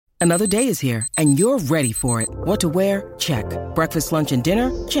Another day is here, and you're ready for it. What to wear? Check. Breakfast, lunch, and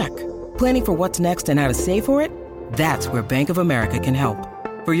dinner? Check. Planning for what's next and how to save for it? That's where Bank of America can help.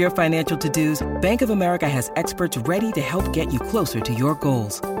 For your financial to-dos, Bank of America has experts ready to help get you closer to your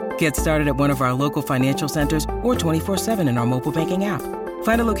goals. Get started at one of our local financial centers or 24/7 in our mobile banking app.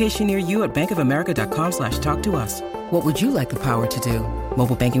 Find a location near you at bankofamerica.com/talktous. What would you like the power to do?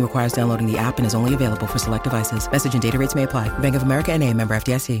 Mobile banking requires downloading the app and is only available for select devices. Message and data rates may apply. Bank of America N.A., member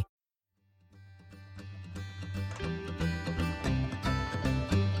FDIC.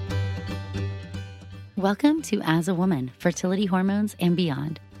 Welcome to As a Woman, Fertility Hormones and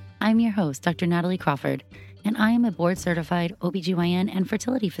Beyond. I'm your host, Dr. Natalie Crawford, and I am a board-certified OBGYN and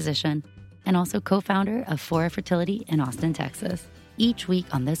fertility physician, and also co-founder of Fora Fertility in Austin, Texas. Each week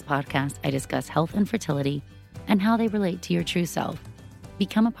on this podcast, I discuss health and fertility and how they relate to your true self.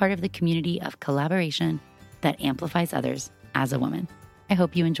 Become a part of the community of collaboration that amplifies others as a woman. I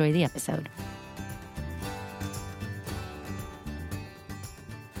hope you enjoy the episode.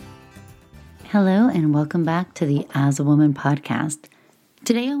 Hello, and welcome back to the As a Woman podcast.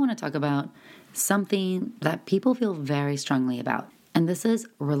 Today, I want to talk about something that people feel very strongly about, and this is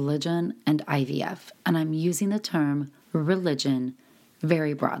religion and IVF. And I'm using the term religion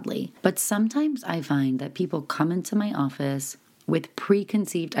very broadly. But sometimes I find that people come into my office with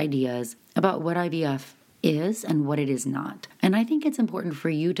preconceived ideas about what IVF is and what it is not. And I think it's important for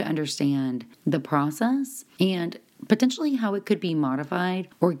you to understand the process and potentially how it could be modified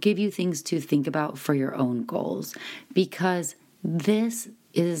or give you things to think about for your own goals, because this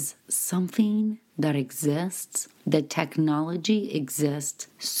is something that exists. The technology exists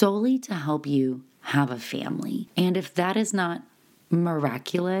solely to help you have a family. And if that is not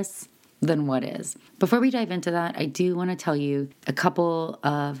miraculous, then what is? Before we dive into that, I do want to tell you a couple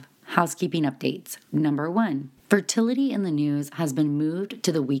of housekeeping updates. Number one, Fertility in the News has been moved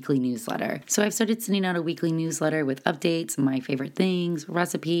to the weekly newsletter. So I've started sending out a weekly newsletter with updates, my favorite things,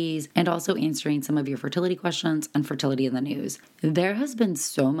 recipes, and also answering some of your fertility questions on Fertility in the News. There has been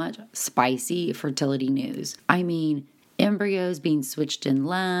so much spicy fertility news. I mean, embryos being switched in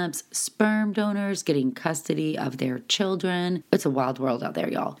labs, sperm donors getting custody of their children. It's a wild world out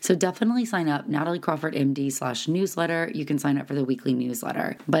there, y'all. So definitely sign up, Natalie Crawford MD/newsletter. You can sign up for the weekly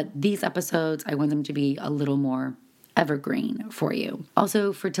newsletter. But these episodes, I want them to be a little more evergreen for you.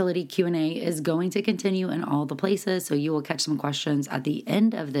 Also, fertility Q&A is going to continue in all the places, so you will catch some questions at the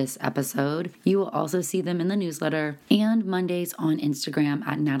end of this episode. You will also see them in the newsletter and Mondays on Instagram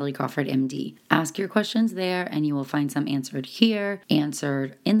at Natalie Crawford MD. Ask your questions there and you will find some answered here,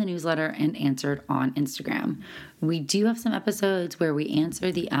 answered in the newsletter, and answered on Instagram. We do have some episodes where we answer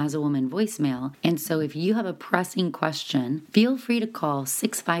the As a Woman voicemail, and so if you have a pressing question, feel free to call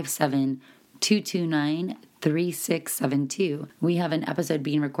 657-229-3672. We have an episode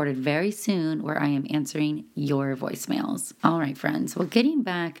being recorded very soon where I am answering your voicemails. All right, friends. Well, getting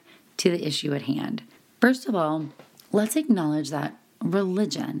back to the issue at hand. First of all, let's acknowledge that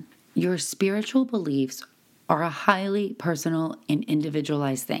religion, your spiritual beliefs, are a highly personal and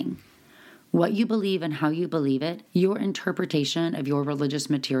individualized thing. What you believe and how you believe it, your interpretation of your religious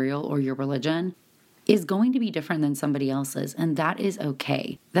material or your religion is going to be different than somebody else's, and that is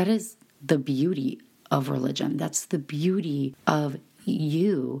okay. That is the beauty of religion. That's the beauty of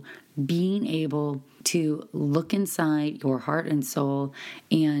you being able to look inside your heart and soul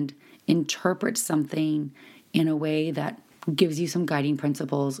and interpret something in a way that gives you some guiding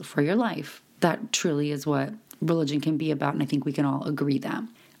principles for your life. That truly is what religion can be about, and I think we can all agree that.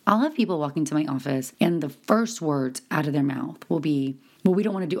 I'll have people walk into my office and the first words out of their mouth will be, well, we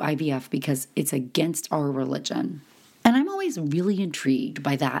don't want to do IVF because it's against our religion. And I'm always really intrigued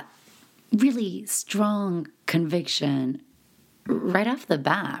by that really strong conviction right off the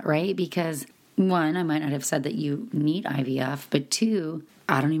bat, right? Because one, I might not have said that you need IVF, but two,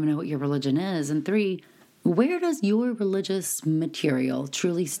 I don't even know what your religion is. And three, where does your religious material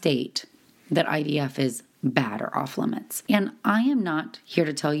truly state that IVF is bad or off limits? And I am not here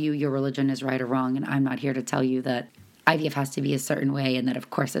to tell you your religion is right or wrong, and I'm not here to tell you that IVF has to be a certain way and that of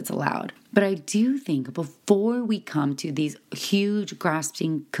course it's allowed. But I do think before we come to these huge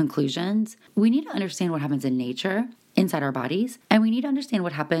grasping conclusions, we need to understand what happens in nature inside our bodies, and we need to understand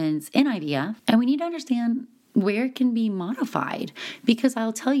what happens in IVF, and we need to understand where it can be modified. Because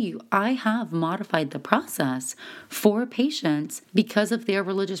I'll tell you, I have modified the process for patients because of their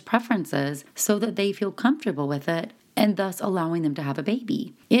religious preferences so that they feel comfortable with it and thus allowing them to have a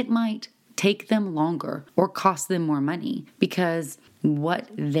baby. It might take them longer or cost them more money because what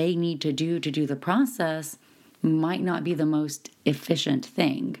they need to do the process might not be the most efficient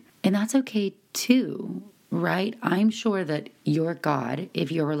thing. And that's okay too. right? I'm sure that your God,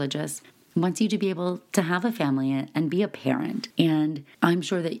 if you're religious, wants you to be able to have a family and be a parent. And I'm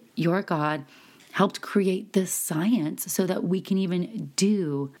sure that your God helped create this science so that we can even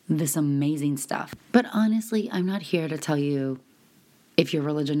do this amazing stuff. But honestly, I'm not here to tell you if your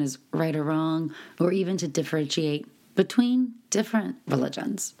religion is right or wrong, or even to differentiate between different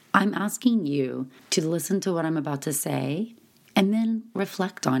religions. I'm asking you to listen to what I'm about to say and then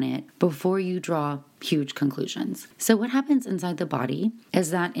reflect on it before you draw huge conclusions. So what happens inside the body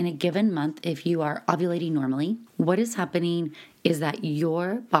is that in a given month, if you are ovulating normally, what is happening is that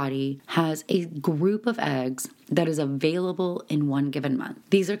your body has a group of eggs that is available in one given month.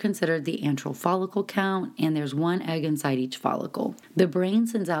 These are considered the antral follicle count, and there's one egg inside each follicle. The brain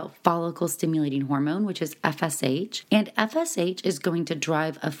sends out follicle stimulating hormone, which is FSH, and FSH is going to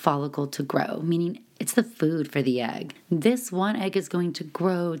drive a follicle to grow, meaning it's the food for the egg. This one egg is going to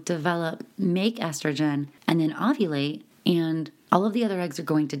grow, develop, make estrogen, and then ovulate, and all of the other eggs are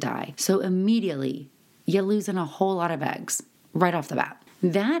going to die. So immediately, you're losing a whole lot of eggs right off the bat.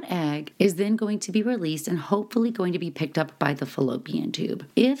 That egg is then going to be released and hopefully going to be picked up by the fallopian tube.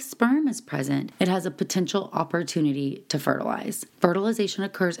 If sperm is present, it has a potential opportunity to fertilize. Fertilization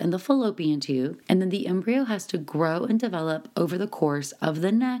occurs in the fallopian tube, and then the embryo has to grow and develop over the course of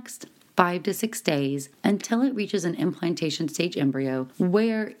the next 5 to 6 days until it reaches an implantation stage embryo,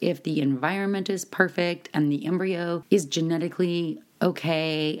 where if the environment is perfect and the embryo is genetically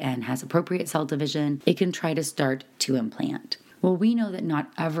okay and has appropriate cell division, it can try to start to implant. Well, we know that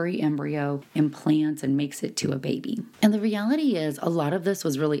not every embryo implants and makes it to a baby. And the reality is a lot of this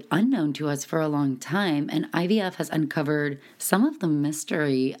was really unknown to us for a long time, and IVF has uncovered some of the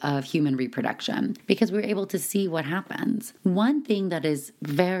mystery of human reproduction because we're able to see what happens. One thing that is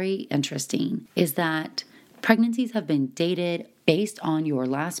very interesting is that pregnancies have been dated based on your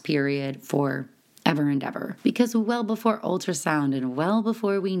last period for ever and ever. Because well before ultrasound and well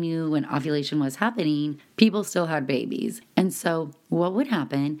before we knew when ovulation was happening, people still had babies. And so what would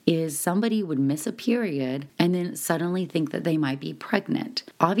happen is somebody would miss a period and then suddenly think that they might be pregnant.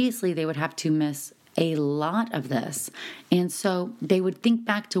 Obviously, they would have to miss a lot of this. And so they would think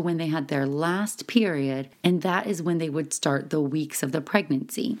back to when they had their last period, and that is when they would start the weeks of the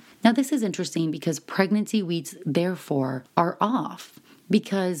pregnancy. Now, this is interesting because pregnancy weeks, therefore, are off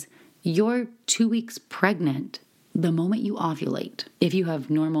because you're 2 weeks pregnant the moment you ovulate. If you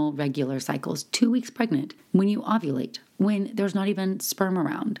have normal, regular cycles, 2 weeks pregnant when you ovulate, when there's not even sperm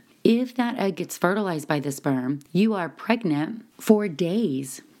around. If that egg gets fertilized by the sperm, you are pregnant for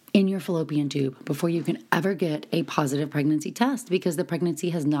days in your fallopian tube before you can ever get a positive pregnancy test because the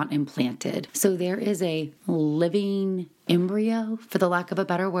pregnancy has not implanted. So there is a living embryo, for the lack of a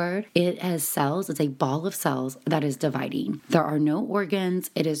better word. It has cells. It's a ball of cells that is dividing. There are no organs.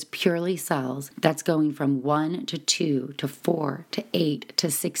 It is purely cells that's going from 1 to 2 to 4 to 8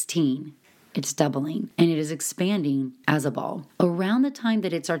 to 16. It's doubling and it is expanding as a ball. Around the time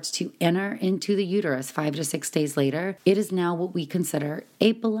that it starts to enter into the uterus 5 to 6 days later, it is now what we consider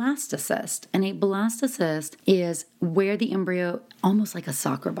a blastocyst. And a blastocyst is where the embryo, almost like a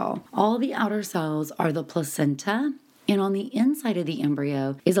soccer ball, all the outer cells are the placenta. And on the inside of the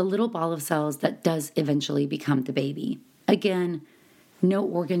embryo is a little ball of cells that does eventually become the baby. Again, no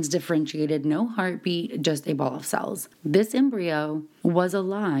organs differentiated, no heartbeat, just a ball of cells. This embryo was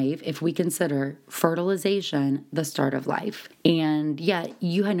alive if we consider fertilization the start of life. And yet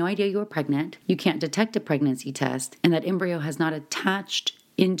you had no idea you were pregnant. You can't detect a pregnancy test, and that embryo has not attached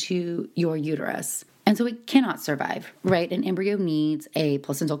into your uterus. And so it cannot survive, right? An embryo needs a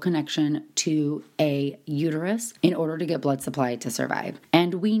placental connection to a uterus in order to get blood supply to survive.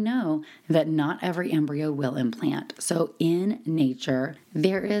 And we know that not every embryo will implant. So in nature,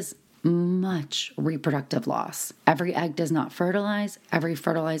 there is much reproductive loss. Every egg does not fertilize. Every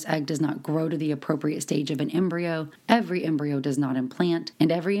fertilized egg does not grow to the appropriate stage of an embryo. Every embryo does not implant.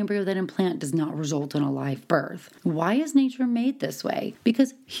 And every embryo that implants does not result in a live birth. Why is nature made this way?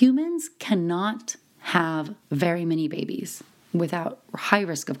 Because humans cannot have very many babies without high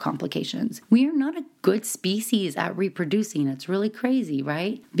risk of complications. We are not a good species at reproducing. It's really crazy,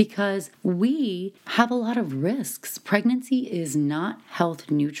 right? Because we have a lot of risks. Pregnancy is not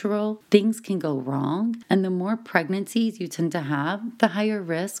health neutral. Things can go wrong. And the more pregnancies you tend to have, the higher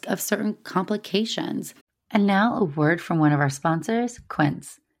risk of certain complications. And now a word from one of our sponsors,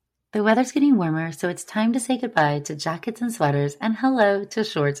 Quince. The weather's getting warmer, so it's time to say goodbye to jackets and sweaters and hello to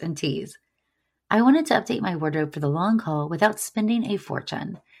shorts and tees. I wanted to update my wardrobe for the long haul without spending a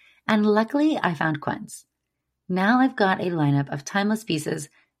fortune, and luckily I found Quince. Now I've got a lineup of timeless pieces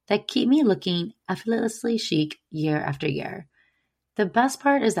that keep me looking effortlessly chic year after year. The best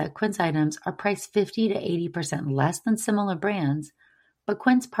part is that Quince items are priced 50 to 80% less than similar brands, but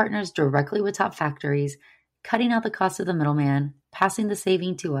Quince partners directly with top factories, cutting out the cost of the middleman, passing the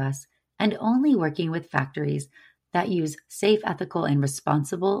saving to us, and only working with factories that use safe, ethical, and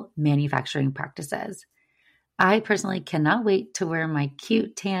responsible manufacturing practices. I personally cannot wait to wear my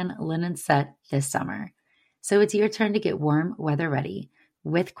cute tan linen set this summer. So it's your turn to get warm weather ready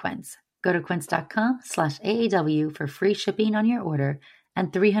with Quince. Go to quince.com/AAW for free shipping on your order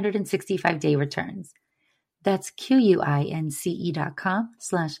and 365-day returns. That's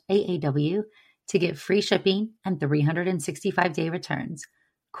QUINCE.com/AAW to get free shipping and 365-day returns.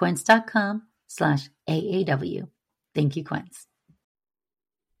 Quince.com/AAW. Thank you, Quince.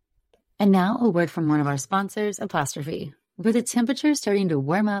 And now a word from one of our sponsors, Apostrophe. With the temperature starting to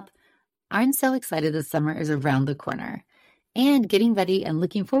warm up, I'm so excited the summer is around the corner and getting ready and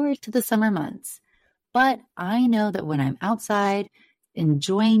looking forward to the summer months. But I know that when I'm outside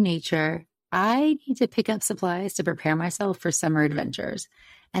enjoying nature, I need to pick up supplies to prepare myself for summer adventures.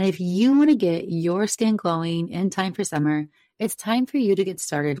 And if you want to get your skin glowing in time for summer, it's time for you to get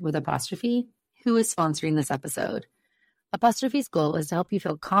started with Apostrophe, who is sponsoring this episode. Apostrophe's goal is to help you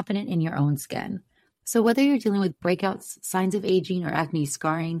feel confident in your own skin. So whether you're dealing with breakouts, signs of aging, or acne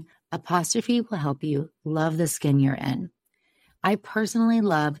scarring, Apostrophe will help you love the skin you're in. I personally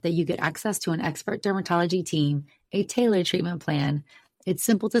love that you get access to an expert dermatology team, a tailored treatment plan. It's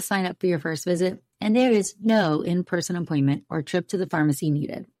simple to sign up for your first visit, and there is no in-person appointment or trip to the pharmacy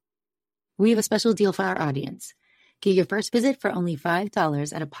needed. We have a special deal for our audience. Get your first visit for only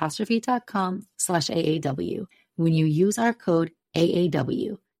 $5 at apostrophe.com/AAW when you use our code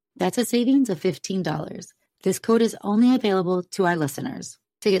AAW. That's a savings of $15. This code is only available to our listeners.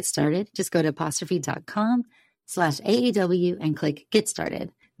 To get started, just go to apostrophe.com/AAW and click Get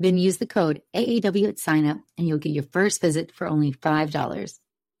Started. Then use the code AAW at sign up and you'll get your first visit for only $5.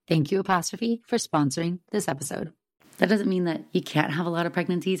 Thank you, Apostrophe, for sponsoring this episode. That doesn't mean that you can't have a lot of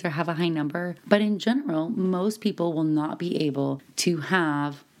pregnancies or have a high number, but in general, most people will not be able to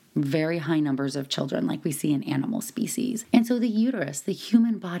have very high numbers of children like we see in animal species. And so the uterus, the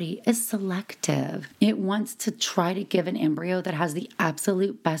human body, is selective. It wants to try to give an embryo that has the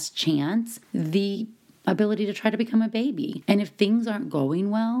absolute best chance the ability to try to become a baby. And if things aren't going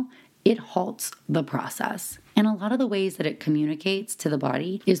well, it halts the process. And a lot of the ways that it communicates to the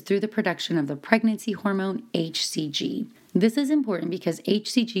body is through the production of the pregnancy hormone HCG. This is important because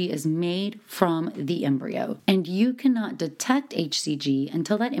HCG is made from the embryo, and you cannot detect HCG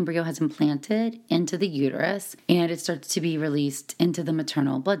until that embryo has implanted into the uterus and it starts to be released into the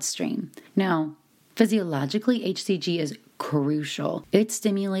maternal bloodstream. Now, physiologically, HCG is crucial. It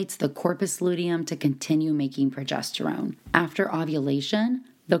stimulates the corpus luteum to continue making progesterone. After ovulation,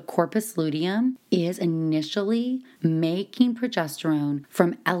 the corpus luteum is initially making progesterone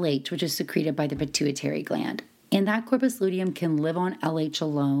from LH, which is secreted by the pituitary gland. And that corpus luteum can live on LH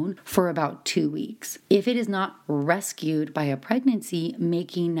alone for about 2 weeks. If it is not rescued by a pregnancy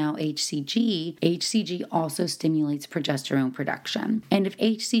making now HCG, HCG also stimulates progesterone production. And if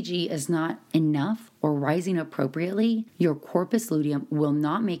HCG is not enough or rising appropriately, your corpus luteum will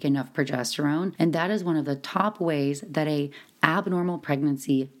not make enough progesterone. And that is one of the top ways that a abnormal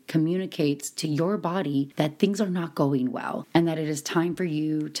pregnancy communicates to your body that things are not going well and that it is time for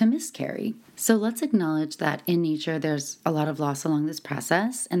you to miscarry. So let's acknowledge that in nature there's a lot of loss along this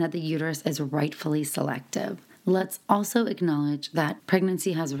process and that the uterus is rightfully selective. Let's also acknowledge that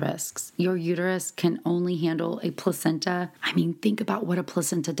pregnancy has risks. Your uterus can only handle a placenta. I mean, think about what a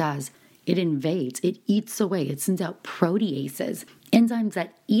placenta does. It invades, it eats away, it sends out proteases, enzymes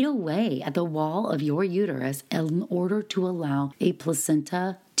that eat away at the wall of your uterus in order to allow a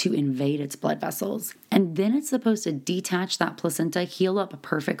placenta to invade its blood vessels. And then it's supposed to detach that placenta, heal up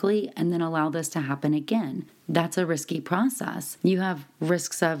perfectly, and then allow this to happen again. That's a risky process. You have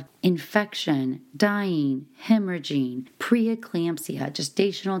risks of infection, dying, hemorrhaging, preeclampsia,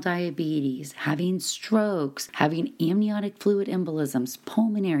 gestational diabetes, having strokes, having amniotic fluid embolisms,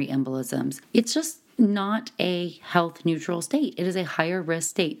 pulmonary embolisms. It's just not a health neutral state. It is a higher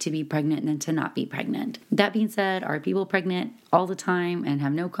risk state to be pregnant than to not be pregnant. That being said, are people pregnant all the time and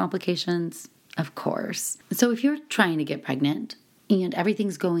have no complications? Of course. So if you're trying to get pregnant and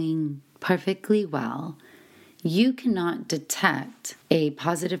everything's going perfectly well, you cannot detect a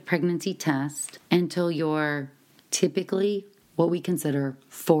positive pregnancy test until you're typically what we consider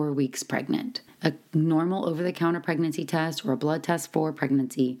 4 weeks pregnant. a normal over-the-counter pregnancy test or a blood test for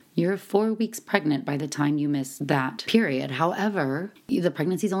pregnancy, you're 4 weeks pregnant by the time you miss that period. However, the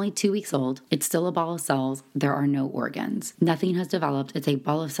pregnancy is only 2 weeks old. It's still a ball of cells. There are no organs. Nothing has developed. It's a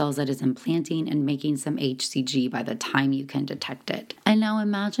ball of cells that is implanting and making some HCG by the time you can detect it. And now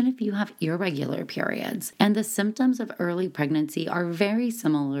imagine if you have irregular periods, and the symptoms of early pregnancy are very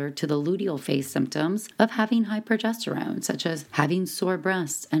similar to the luteal phase symptoms of having high progesterone, such as having sore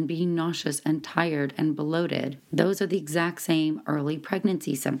breasts and being nauseous and tired and bloated. Those are the exact same early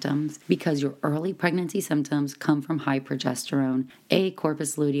pregnancy symptoms because your early pregnancy symptoms come from high progesterone. A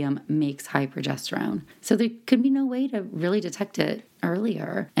corpus luteum makes high progesterone. So there could be no way to really detect it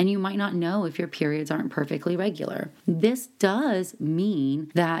earlier, and you might not know if your periods aren't perfectly regular. This does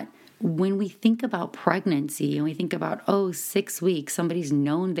mean that when we think about pregnancy and we think about, 6 weeks, somebody's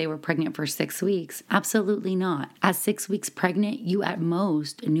known they were pregnant for 6 weeks. Absolutely not. At 6 weeks pregnant, you at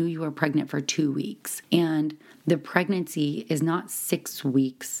most knew you were pregnant for 2 weeks. And the pregnancy is not 6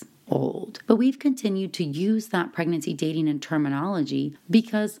 weeks old. But we've continued to use that pregnancy dating and terminology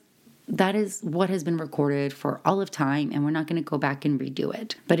because that is what has been recorded for all of time, and we're not going to go back and redo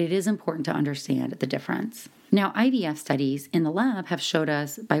it. But it is important to understand the difference. Now, IVF studies in the lab have showed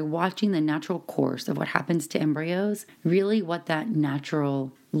us by watching the natural course of what happens to embryos, really what that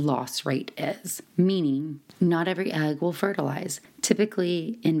natural loss rate is, meaning not every egg will fertilize.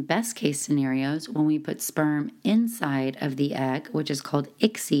 Typically, in best case scenarios, when we put sperm inside of the egg, which is called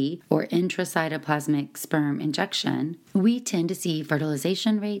ICSI or intracytoplasmic sperm injection, we tend to see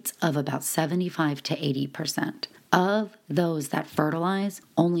fertilization rates of about 75 to 80%. Of those that fertilize,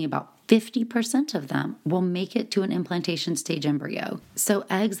 only about 50% of them will make it to an implantation stage embryo. So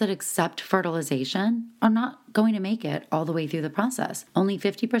eggs that accept fertilization are not going to make it all the way through the process. Only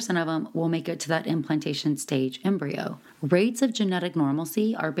 50% of them will make it to that implantation stage embryo. Rates of genetic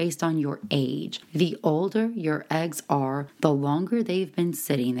normalcy are based on your age. The older your eggs are, the longer they've been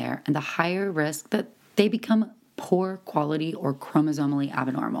sitting there, and the higher risk that they become poor quality or chromosomally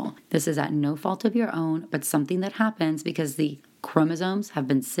abnormal. This is at no fault of your own, but something that happens because the chromosomes have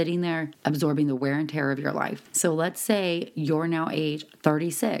been sitting there absorbing the wear and tear of your life. So let's say you're now age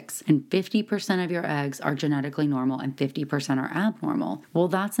 36 and 50% of your eggs are genetically normal and 50% are abnormal. Well,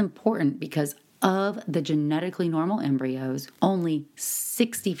 that's important because of the genetically normal embryos, only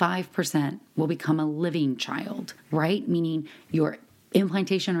 65% will become a living child, right? Meaning your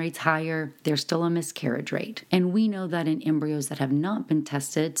implantation rate's higher, there's still a miscarriage rate. And we know that in embryos that have not been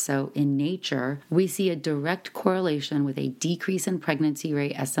tested, so in nature, we see a direct correlation with a decrease in pregnancy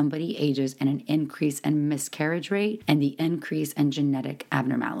rate as somebody ages and an increase in miscarriage rate and the increase in genetic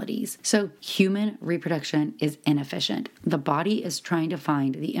abnormalities. So human reproduction is inefficient. The body is trying to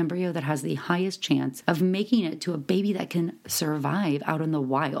find the embryo that has the highest chance of making it to a baby that can survive out in the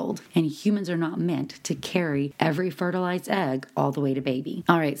wild. And humans are not meant to carry every fertilized egg all the way to baby.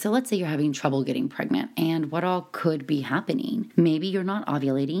 All right, so let's say you're having trouble getting pregnant, and what all could be happening? Maybe you're not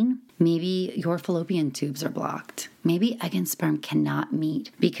ovulating. Maybe your fallopian tubes are blocked. Maybe egg and sperm cannot meet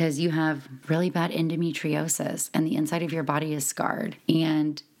because you have really bad endometriosis and the inside of your body is scarred.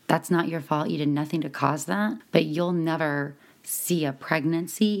 And that's not your fault. You did nothing to cause that, but you'll never see a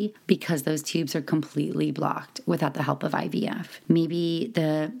pregnancy because those tubes are completely blocked without the help of IVF. Maybe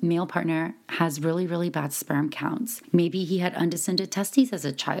the male partner has really, really bad sperm counts. Maybe he had undescended testes as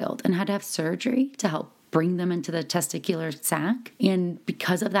a child and had to have surgery to help bring them into the testicular sac. And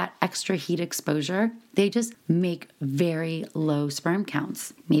because of that extra heat exposure, they just make very low sperm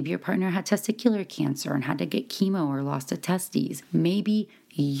counts. Maybe your partner had testicular cancer and had to get chemo or lost a testes. Maybe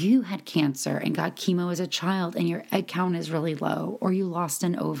you had cancer and got chemo as a child and your egg count is really low, or you lost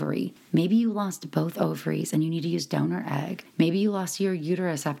an ovary. Maybe you lost both ovaries and you need to use donor egg. Maybe you lost your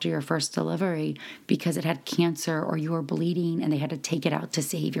uterus after your first delivery because it had cancer or you were bleeding and they had to take it out to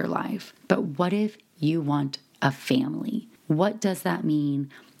save your life. But what if you want a family? What does that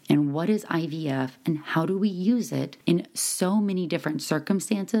mean? And what is IVF and how do we use it in so many different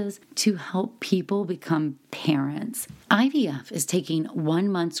circumstances to help people become parents? IVF is taking 1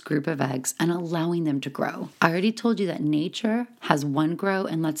 month's group of eggs and allowing them to grow. I already told you that nature has one grow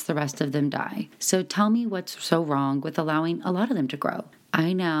and lets the rest of them die. So tell me what's so wrong with allowing a lot of them to grow.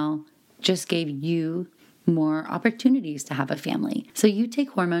 I now just gave you more opportunities to have a family. So you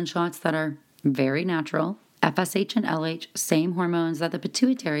take hormone shots that are very natural. FSH and LH, same hormones that the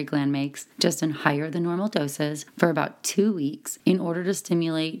pituitary gland makes, just in higher than normal doses for about 2 weeks in order to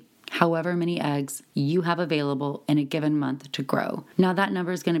stimulate however many eggs you have available in a given month to grow. Now that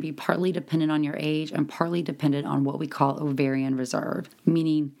number is going to be partly dependent on your age and partly dependent on what we call ovarian reserve,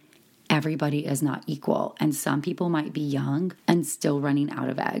 meaning everybody is not equal and some people might be young and still running out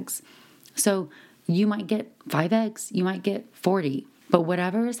of eggs. So you might get 5 eggs, you might get 40. But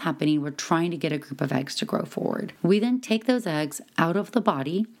whatever is happening, we're trying to get a group of eggs to grow forward. We then take those eggs out of the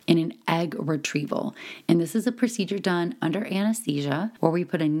body in an egg retrieval. And this is a procedure done under anesthesia where we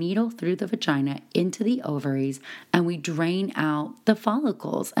put a needle through the vagina into the ovaries and we drain out the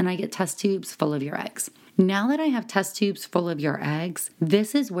follicles, and I get test tubes full of your eggs. Now that I have test tubes full of your eggs,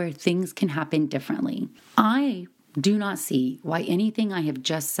 this is where things can happen differently. I do not see why anything I have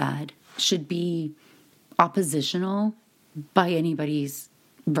just said should be oppositional by anybody's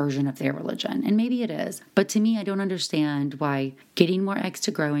version of their religion. And maybe it is. But to me, I don't understand why getting more eggs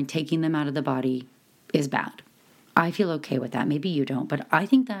to grow and taking them out of the body is bad. I feel okay with that. Maybe you don't, but I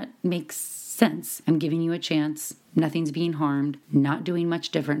think that makes sense. I'm giving you a chance. Nothing's being harmed, not doing much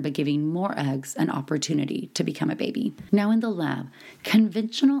different, but giving more eggs an opportunity to become a baby. Now in the lab,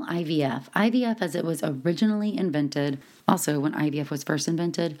 conventional IVF as it was originally invented. Also, when IVF was first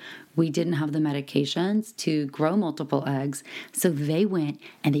invented, we didn't have the medications to grow multiple eggs. So they went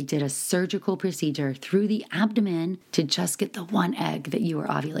and they did a surgical procedure through the abdomen to just get the one egg that you were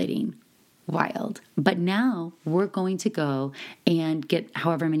ovulating. Wild. But now we're going to go and get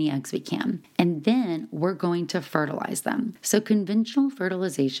however many eggs we can. And then we're going to fertilize them. So conventional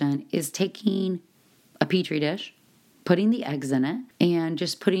fertilization is taking a petri dish, putting the eggs in it, and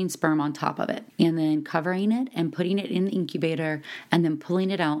just putting sperm on top of it, and then covering it and putting it in the incubator, and then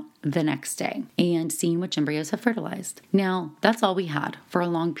pulling it out the next day and seeing which embryos have fertilized. Now, that's all we had for a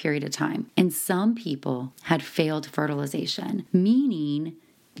long period of time. And some people had failed fertilization, meaning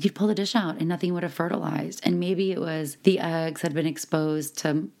you'd pull the dish out and nothing would have fertilized. And maybe it was the eggs had been exposed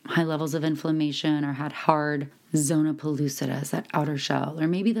to high levels of inflammation or had hard zona pellucida, that outer shell. Or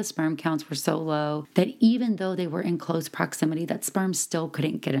maybe the sperm counts were so low that even though they were in close proximity, that sperm still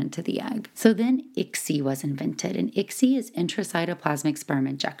couldn't get into the egg. So then ICSI was invented, and ICSI is intracytoplasmic sperm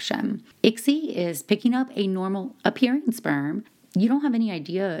injection. ICSI is picking up a normal appearing sperm. You don't have any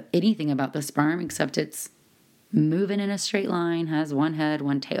idea anything about the sperm except it's moving in a straight line, has one head,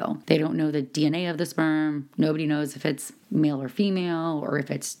 one tail. They don't know the DNA of the sperm. Nobody knows if it's male or female or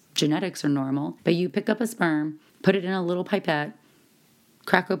if its genetics are normal. But you pick up a sperm, put it in a little pipette,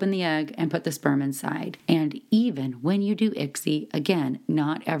 crack open the egg, and put the sperm inside. And even when you do ICSI, again,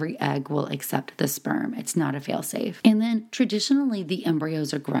 not every egg will accept the sperm. It's not a fail-safe. And then traditionally, the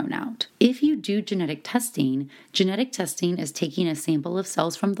embryos are grown out. If you do genetic testing is taking a sample of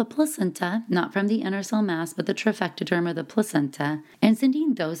cells from the placenta, not from the inner cell mass, but the trophectoderm of the placenta, and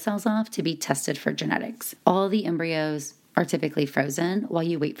sending those cells off to be tested for genetics. All the embryos are typically frozen while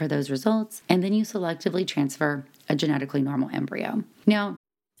you wait for those results, and then you selectively transfer a genetically normal embryo. Now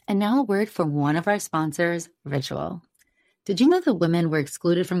a word from one of our sponsors, Ritual. Did you know that women were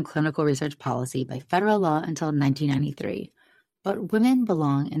excluded from clinical research policy by federal law until 1993? But women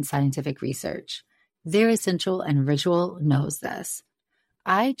belong in scientific research. They're essential, and Ritual knows this.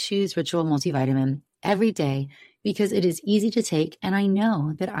 I choose Ritual multivitamin every day because it is easy to take, and I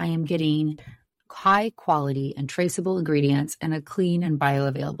know that I am getting high quality and traceable ingredients in a clean and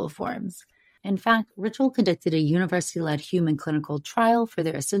bioavailable forms. In fact, Ritual conducted a university-led human clinical trial for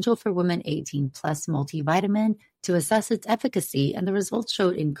their Essential for Women 18 Plus multivitamin to assess its efficacy, and the results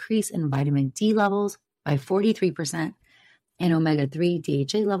showed increase in vitamin D levels by 43% and omega-3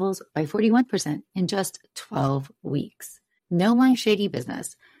 DHA levels by 41% in just 12 weeks. No my shady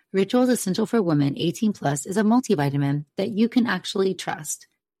business. Ritual's Essential for Women 18 Plus is a multivitamin that you can actually trust.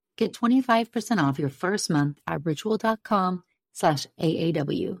 Get 25% off your first month at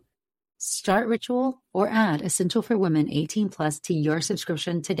ritual.com/AAW. Start Ritual or add Essential for Women 18 Plus to your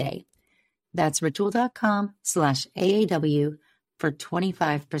subscription today. That's ritual.com/AAW for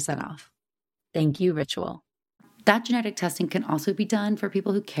 25% off. Thank you, Ritual. That genetic testing can also be done for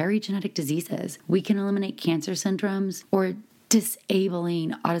people who carry genetic diseases. We can eliminate cancer syndromes or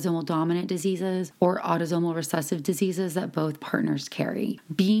disabling autosomal dominant diseases or autosomal recessive diseases that both partners carry.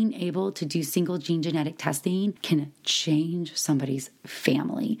 Being able to do single gene genetic testing can change somebody's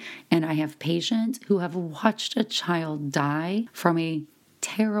family. And I have patients who have watched a child die from a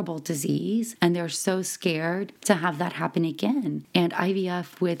terrible disease, and they're so scared to have that happen again. And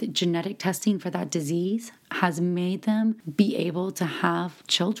IVF with genetic testing for that disease has made them be able to have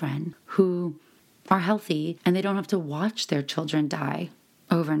children who are healthy, and they don't have to watch their children die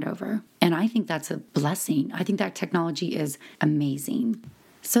over and over. And I think that's a blessing. I think that technology is amazing.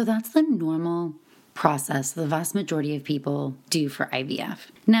 So that's the normal process the vast majority of people do for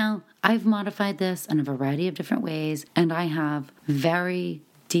IVF. Now, I've modified this in a variety of different ways, and I have very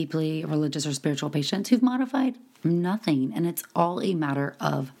deeply religious or spiritual patients who've modified nothing, and it's all a matter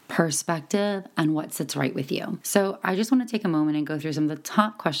of perspective and what sits right with you. So I just want to take a moment and go through some of the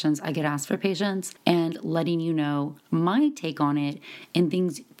top questions I get asked for patients and letting you know my take on it and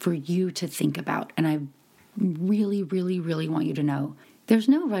things for you to think about. And I really, really, really want you to know there's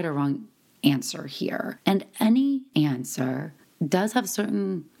no right or wrong answer here. And any answer does have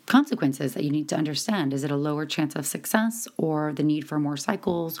certain consequences that you need to understand. Is it a lower chance of success or the need for more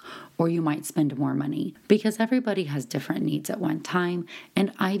cycles, or you might spend more money? Because everybody has different needs at one time,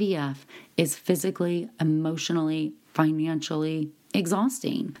 and IVF is physically, emotionally, financially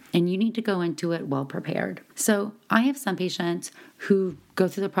exhausting, and you need to go into it well prepared. So I have some patients who go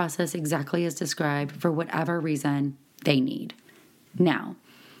through the process exactly as described for whatever reason they need. Now,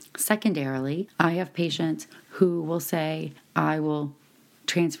 secondarily, I have patients who will say, I will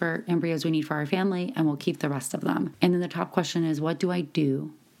transfer embryos we need for our family and we'll keep the rest of them. And then the top question is, what do I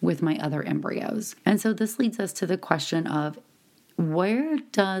do with my other embryos? And so this leads us to the question of, where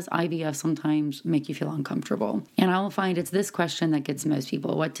does IVF sometimes make you feel uncomfortable? And I will find it's this question that gets most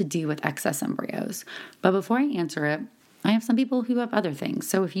people, what to do with excess embryos. But before I answer it, I have some people who have other things.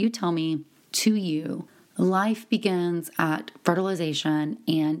 So if you tell me to you, life begins at fertilization,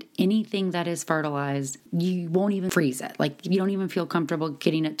 and anything that is fertilized, you won't even freeze it. Like, you don't even feel comfortable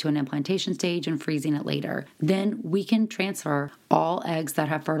getting it to an implantation stage and freezing it later. Then we can transfer all eggs that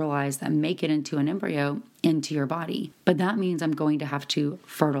have fertilized that make it into an embryo into your body. But that means I'm going to have to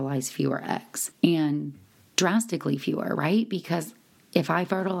fertilize fewer eggs, and drastically fewer, right? Because if I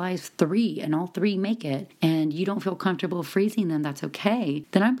fertilize 3 and all 3 make it and you don't feel comfortable freezing them, that's okay.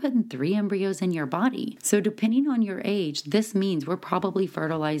 Then I'm putting 3 embryos in your body. So depending on your age, this means we're probably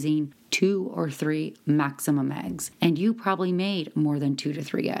fertilizing 2 or 3 maximum eggs. And you probably made more than 2 to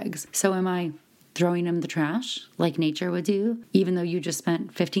 3 eggs. So am I throwing them in the trash like nature would do, even though you just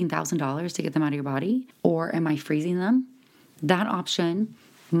spent $15,000 to get them out of your body? Or am I freezing them? That option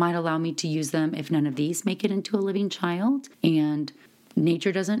might allow me to use them if none of these make it into a living child. And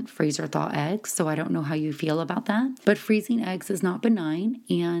nature doesn't freeze or thaw eggs, so I don't know how you feel about that. But freezing eggs is not benign,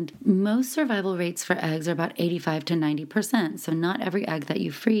 and most survival rates for eggs are about 85 to 90%. So not every egg that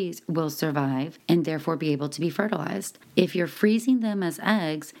you freeze will survive and therefore be able to be fertilized. If you're freezing them as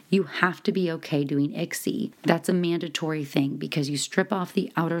eggs, you have to be okay doing ICSI. That's a mandatory thing because you strip off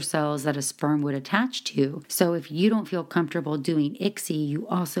the outer cells that a sperm would attach to. So if you don't feel comfortable doing ICSI, you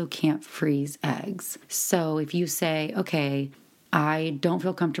also can't freeze eggs. So if you say, okay, I don't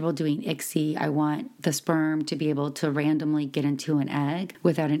feel comfortable doing ICSI. I want the sperm to be able to randomly get into an egg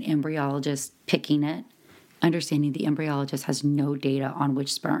without an embryologist picking it. Understanding the embryologist has no data on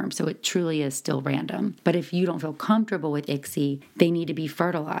which sperm, so it truly is still random. But if you don't feel comfortable with ICSI, they need to be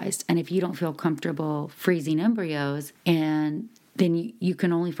fertilized. And if you don't feel comfortable freezing embryos, and then you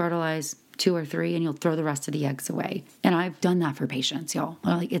can only fertilize 2 or 3 and you'll throw the rest of the eggs away. And I've done that for patients, y'all.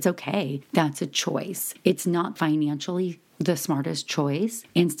 Like, it's okay. That's a choice. It's not financially the smartest choice,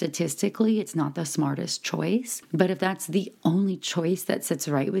 and statistically it's not the smartest choice. But if that's the only choice that sits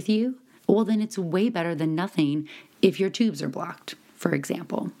right with you, well, then it's way better than nothing if your tubes are blocked, for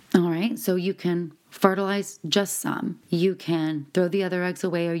example. All right, so you can fertilize just some. You can throw the other eggs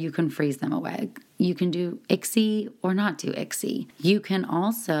away, or you can freeze them away. You can do ICSI or not do ICSI. You can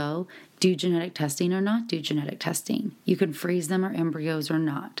also do genetic testing or not do genetic testing. You can freeze them or embryos or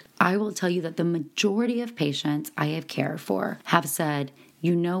not. I will tell you that the majority of patients I have cared for have said,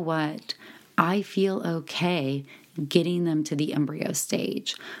 you know what, I feel okay getting them to the embryo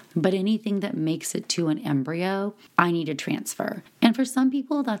stage, but anything that makes it to an embryo, I need to transfer. And for some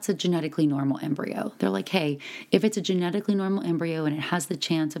people, that's a genetically normal embryo. They're like, hey, if it's a genetically normal embryo and it has the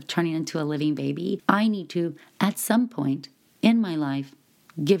chance of turning into a living baby, I need to, at some point in my life,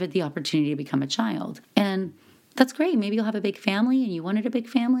 give it the opportunity to become a child. And that's great. Maybe you'll have a big family and you wanted a big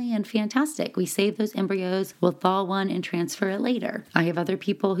family, and fantastic. We save those embryos, we'll thaw one and transfer it later. I have other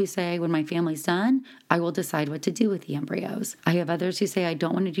people who say, when my family's done, I will decide what to do with the embryos. I have others who say, I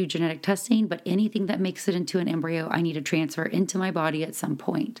don't want to do genetic testing, but anything that makes it into an embryo, I need to transfer into my body at some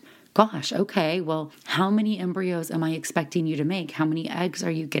point. Gosh, okay, well, how many embryos am I expecting you to make? How many eggs are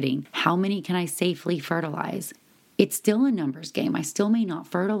you getting? How many can I safely fertilize? It's still a numbers game. I still may not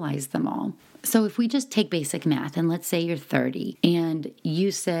fertilize them all. So if we just take basic math, and let's say you're 30 and you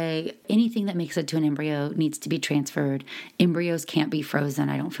say anything that makes it to an embryo needs to be transferred. Embryos can't be frozen.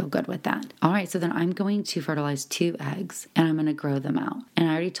 I don't feel good with that. All right, so then I'm going to fertilize 2 eggs and I'm going to grow them out. And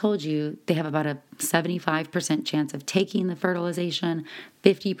I already told you they have about a 75% chance of taking the fertilization,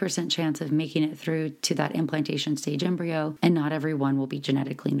 50% chance of making it through to that implantation stage embryo, and not everyone will be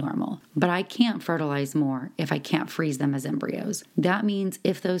genetically normal. But I can't fertilize more if I can't freeze them as embryos. That means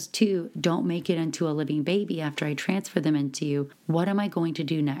if those 2 don't make it into a living baby after I transfer them into you, what am I going to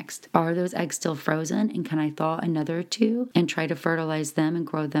do next? Are those eggs still frozen? And can I thaw another two and try to fertilize them and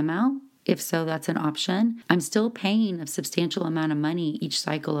grow them out? If so, that's an option. I'm still paying a substantial amount of money each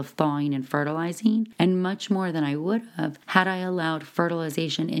cycle of thawing and fertilizing, and much more than I would have had I allowed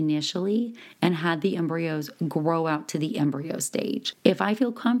fertilization initially and had the embryos grow out to the embryo stage. If I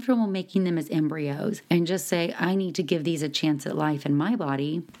feel comfortable making them as embryos and just say, I need to give these a chance at life in my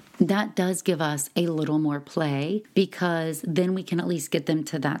body, that does give us a little more play, because then we can at least get them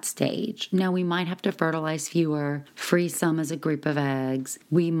to that stage. Now, we might have to fertilize fewer, freeze some as a group of eggs.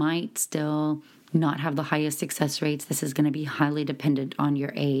 We might still not have the highest success rates. This is going to be highly dependent on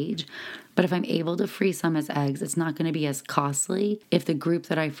your age. But if I'm able to freeze some as eggs, it's not going to be as costly if the group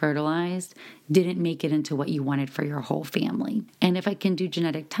that I fertilized didn't make it into what you wanted for your whole family. And if I can do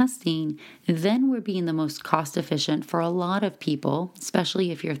genetic testing, then we're being the most cost efficient for a lot of people,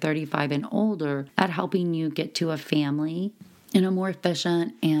 especially if you're 35 and older, at helping you get to a family in a more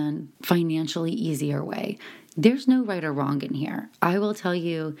efficient and financially easier way. There's no right or wrong in here. I will tell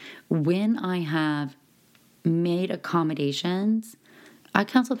you, when I have made accommodations, I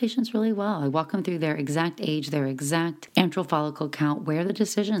counsel patients really well. I walk them through their exact age, their exact antral follicle count, where the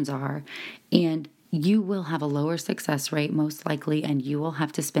decisions are, and you will have a lower success rate most likely, and you will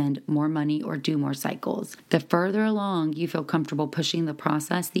have to spend more money or do more cycles. The further along you feel comfortable pushing the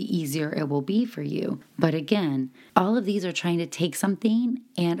process, the easier it will be for you. But again, all of these are trying to take something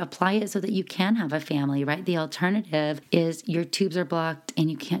and apply it so that you can have a family, right? The alternative is your tubes are blocked and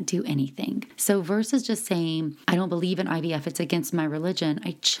you can't do anything. So versus just saying, I don't believe in IVF, it's against my religion,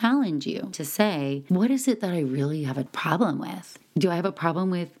 I challenge you to say, what is it that I really have a problem with? Do I have a problem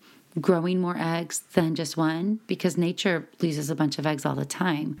with growing more eggs than just one? Because nature loses a bunch of eggs all the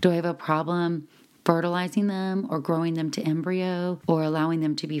time. Do I have a problem fertilizing them or growing them to embryo or allowing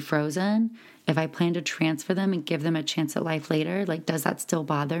them to be frozen? If I plan to transfer them and give them a chance at life later, does that still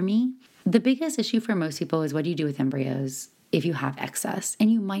bother me? The biggest issue for most people is, what do you do with embryos if you have excess?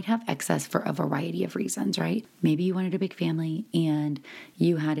 And you might have excess for a variety of reasons, right? Maybe you wanted a big family and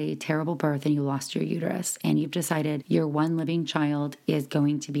you had a terrible birth and you lost your uterus, and you've decided your one living child is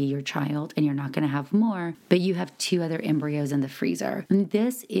going to be your child and you're not going to have more, but you have 2 other embryos in the freezer. And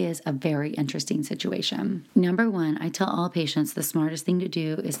this is a very interesting situation. Number one, I tell all patients the smartest thing to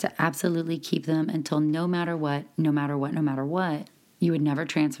do is to absolutely keep them until no matter what, you would never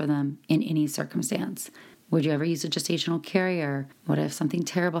transfer them in any circumstance. Would you ever use a gestational carrier? What if something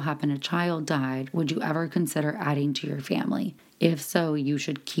terrible happened, a child died? Would you ever consider adding to your family? If so, you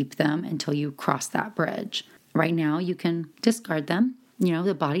should keep them until you cross that bridge. Right now, you can discard them.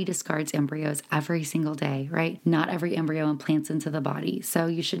 The body discards embryos every single day, right? Not every embryo implants into the body, so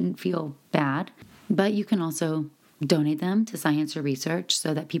you shouldn't feel bad. But you can also donate them to science or research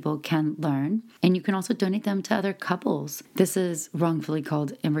so that people can learn. And you can also donate them to other couples. This is wrongfully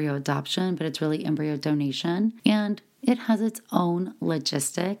called embryo adoption, but it's really embryo donation. And it has its own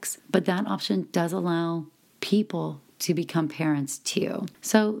logistics, but that option does allow people to become parents too.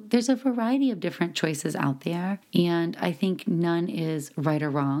 So there's a variety of different choices out there, and I think none is right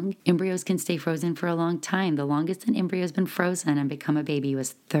or wrong. Embryos can stay frozen for a long time. The longest an embryo has been frozen and become a baby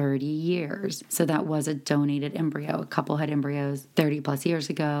was 30 years. So that was a donated embryo. A couple had embryos 30 plus years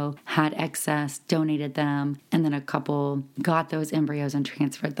ago, had excess, donated them, and then a couple got those embryos and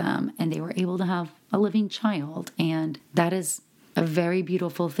transferred them, and they were able to have a living child. And that is a very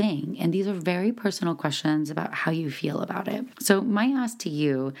beautiful thing. And these are very personal questions about how you feel about it. So my ask to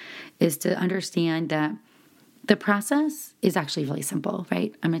you is to understand that the process is actually really simple,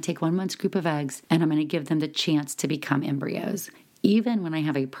 right? I'm going to take 1 month's group of eggs and I'm going to give them the chance to become embryos. Even when I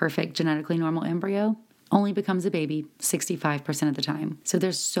have a perfect genetically normal embryo, only becomes a baby 65% of the time. So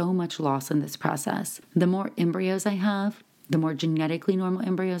there's so much loss in this process. The more embryos I have, the more genetically normal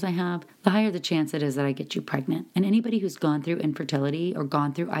embryos I have, the higher the chance it is that I get you pregnant. And anybody who's gone through infertility or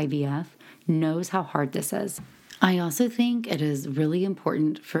gone through IVF knows how hard this is. I also think it is really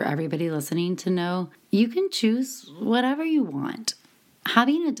important for everybody listening to know you can choose whatever you want.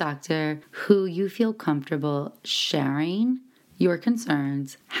 Having a doctor who you feel comfortable sharing your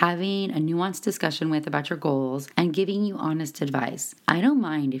concerns, having a nuanced discussion with about your goals, and giving you honest advice. I don't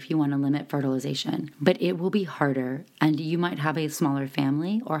mind if you want to limit fertilization, but it will be harder, and you might have a smaller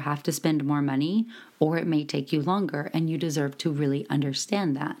family or have to spend more money, or it may take you longer, and you deserve to really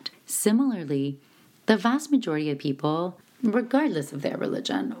understand that. Similarly, the vast majority of people, regardless of their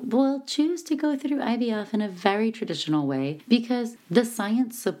religion, will choose to go through IVF in a very traditional way because the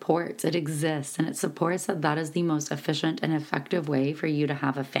science supports it exists, and it supports that is the most efficient and effective way for you to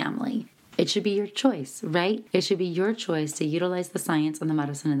have a family. It should be your choice, right? It should be your choice to utilize the science and the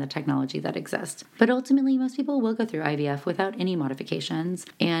medicine and the technology that exists. But ultimately, most people will go through IVF without any modifications.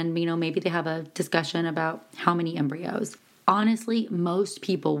 And, maybe they have a discussion about how many embryos. Honestly, most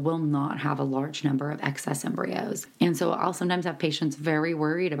people will not have a large number of excess embryos. And so I'll sometimes have patients very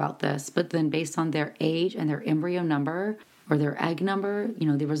worried about this, but then based on their age and their embryo number, or their egg number,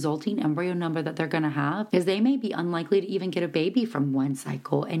 the resulting embryo number that they're going to have, is they may be unlikely to even get a baby from one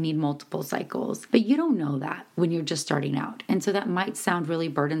cycle and need multiple cycles. But you don't know that when you're just starting out. And so that might sound really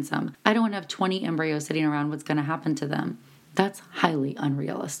burdensome. I don't want to have 20 embryos sitting around. What's going to happen to them? That's highly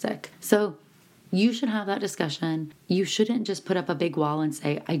unrealistic. So you should have that discussion. You shouldn't just put up a big wall and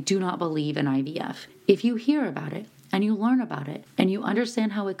say, I do not believe in IVF. If you hear about it and you learn about it and you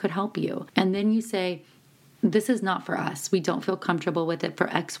understand how it could help you, and then you say, this is not for us. We don't feel comfortable with it for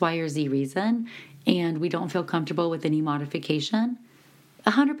X, Y, or Z reason, and we don't feel comfortable with any modification.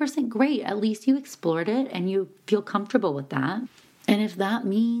 100% great. At least you explored it and you feel comfortable with that. And if that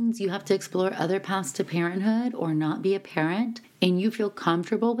means you have to explore other paths to parenthood or not be a parent, and you feel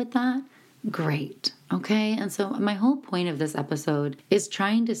comfortable with that, great. Okay. And so my whole point of this episode is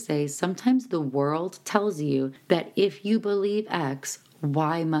trying to say sometimes the world tells you that if you believe X,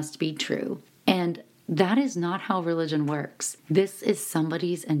 Y must be true. And that is not how religion works. This is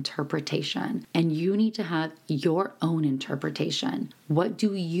somebody's interpretation, and you need to have your own interpretation. What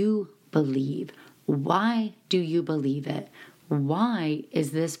do you believe? Why do you believe it? Why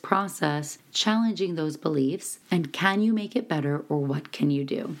is this process challenging those beliefs? And can you make it better, or what can you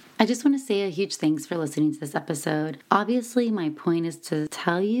do? I just want to say a huge thanks for listening to this episode. Obviously, my point is to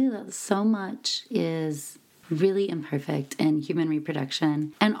tell you that so much is really imperfect in human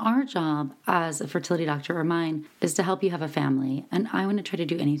reproduction. And our job as a fertility doctor, or mine, is to help you have a family. And I want to try to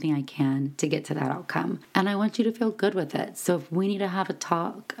do anything I can to get to that outcome. And I want you to feel good with it. So if we need to have a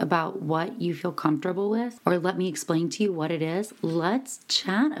talk about what you feel comfortable with, or let me explain to you what it is, let's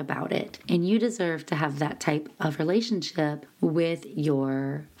chat about it. And you deserve to have that type of relationship with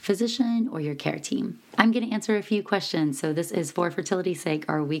your physician or your care team. I'm going to answer a few questions. So this is For Fertility's Sake,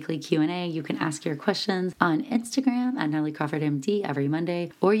 our weekly Q&A. You can ask your questions on Instagram at Natalie Crawford MD every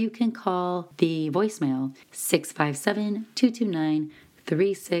Monday, or you can call the voicemail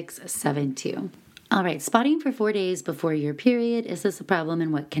 657-229-3672. All right, spotting for 4 days before your period. Is this a problem,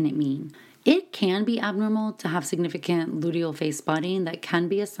 and what can it mean? It can be abnormal to have significant luteal phase spotting that can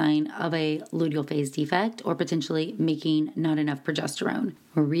be a sign of a luteal phase defect or potentially making not enough progesterone.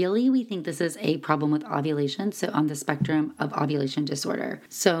 Really, we think this is a problem with ovulation, so on the spectrum of ovulation disorder.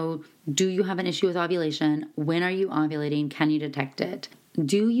 So do you have an issue with ovulation? When are you ovulating? Can you detect it?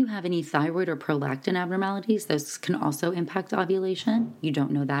 Do you have any thyroid or prolactin abnormalities? Those can also impact ovulation. You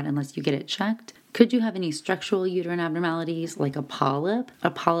don't know that unless you get it checked. Could you have any structural uterine abnormalities like a polyp? A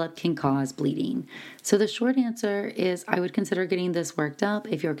polyp can cause bleeding. So the short answer is I would consider getting this worked up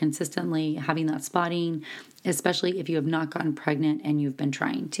if you're consistently having that spotting, especially if you have not gotten pregnant and you've been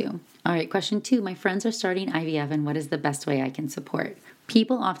trying to. All right, question 2. My friends are starting IVF, and what is the best way I can support?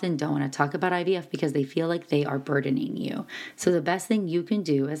 People often don't want to talk about IVF because they feel like they are burdening you. So the best thing you can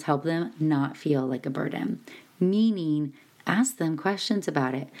do is help them not feel like a burden, meaning ask them questions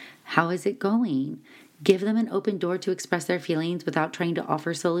about it. How is it going? Give them an open door to express their feelings without trying to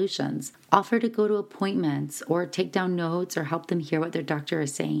offer solutions. Offer to go to appointments or take down notes or help them hear what their doctor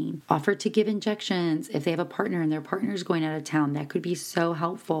is saying. Offer to give injections if they have a partner and their partner's going out of town. That could be so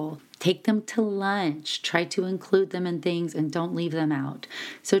helpful. Take them to lunch. Try to include them in things and don't leave them out.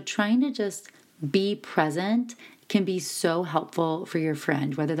 So trying to just be present can be so helpful for your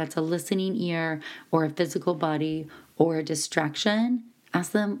friend, whether that's a listening ear or a physical body or a distraction.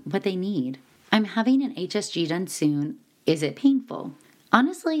 Ask them what they need. I'm having an HSG done soon. Is it painful?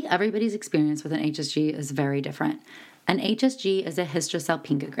 Honestly, everybody's experience with an HSG is very different. An HSG is a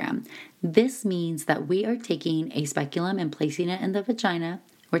hysterosalpingogram. This means that we are taking a speculum and placing it in the vagina.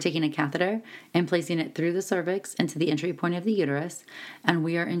 We're taking a catheter and placing it through the cervix into the entry point of the uterus, and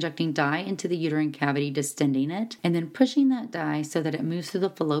we are injecting dye into the uterine cavity, distending it, and then pushing that dye so that it moves through the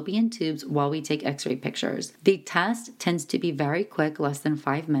fallopian tubes while we take x-ray pictures. The test tends to be very quick, less than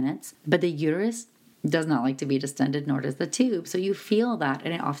 5 minutes, but the uterus does not like to be distended, nor does the tube. So you feel that,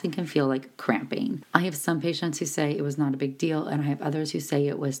 and it often can feel like cramping. I have some patients who say it was not a big deal, and I have others who say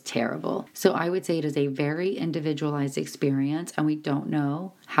it was terrible. So I would say it is a very individualized experience, and we don't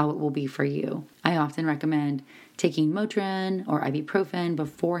know how it will be for you. I often recommend taking Motrin or ibuprofen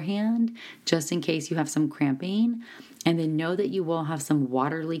beforehand, just in case you have some cramping, and then know that you will have some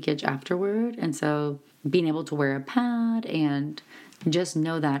water leakage afterward. And so being able to wear a pad and just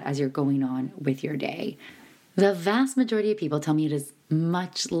know that as you're going on with your day. The vast majority of people tell me it is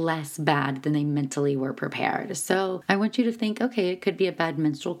much less bad than they mentally were prepared. So I want you to think, okay, it could be a bad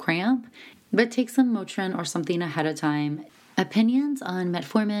menstrual cramp, but take some Motrin or something ahead of time. Opinions on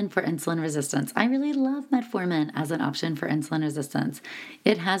metformin for insulin resistance. I really love metformin as an option for insulin resistance.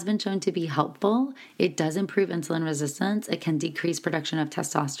 It has been shown to be helpful. It does improve insulin resistance. It can decrease production of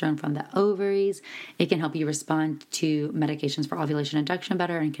testosterone from the ovaries. It can help you respond to medications for ovulation induction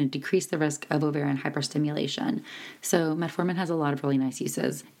better and can decrease the risk of ovarian hyperstimulation. So metformin has a lot of really nice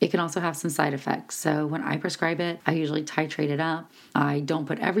uses. It can also have some side effects. So when I prescribe it, I usually titrate it up. I don't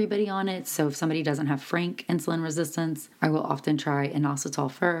put everybody on it. So if somebody doesn't have frank insulin resistance, I will often try inositol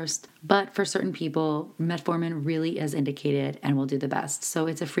first. But for certain people, metformin really is indicated and will do the best. So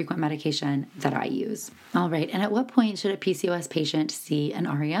it's a frequent medication that I use. All right. And at what point should a PCOS patient see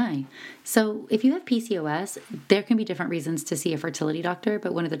an REI? So if you have PCOS, there can be different reasons to see a fertility doctor,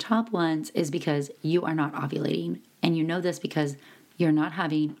 but one of the top ones is because you are not ovulating. And you know this because you're not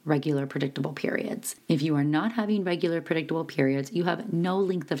having regular predictable periods. If you are not having regular predictable periods, you have no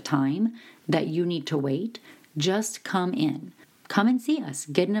length of time that you need to wait. Just come in. Come and see us.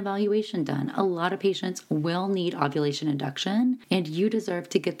 Get an evaluation done. A lot of patients will need ovulation induction, and you deserve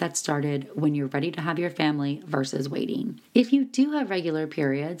to get that started when you're ready to have your family versus waiting. If you do have regular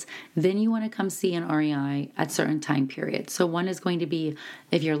periods, then you want to come see an REI at certain time periods. So one is going to be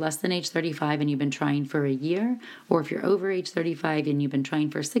if you're less than age 35 and you've been trying for a year, or if you're over age 35 and you've been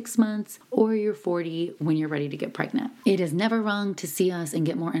trying for 6 months, or you're 40 when you're ready to get pregnant. It is never wrong to see us and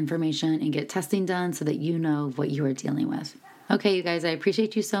get more information and get testing done so that you know what you are dealing with. Okay, you guys, I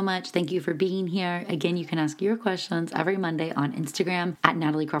appreciate you so much. Thank you for being here. Again, you can ask your questions every Monday on Instagram at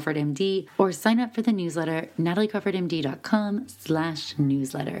Natalie Crawford MD or sign up for the newsletter,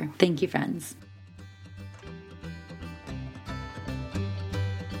 nataliecrawfordmd.com/newsletter. Thank you, friends.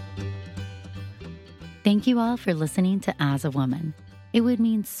 Thank you all for listening to As a Woman. It would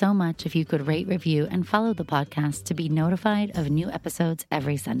mean so much if you could rate, review, and follow the podcast to be notified of new episodes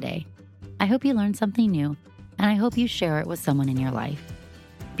every Sunday. I hope you learned something new, and I hope you share it with someone in your life.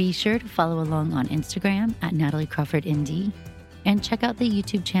 Be sure to follow along on Instagram at Natalie Crawford MD and check out the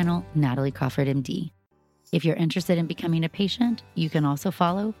YouTube channel Natalie Crawford MD. If you're interested in becoming a patient, you can also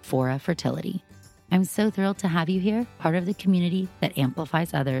follow Fora Fertility. I'm so thrilled to have you here, part of the community that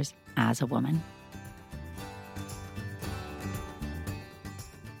amplifies others as a woman.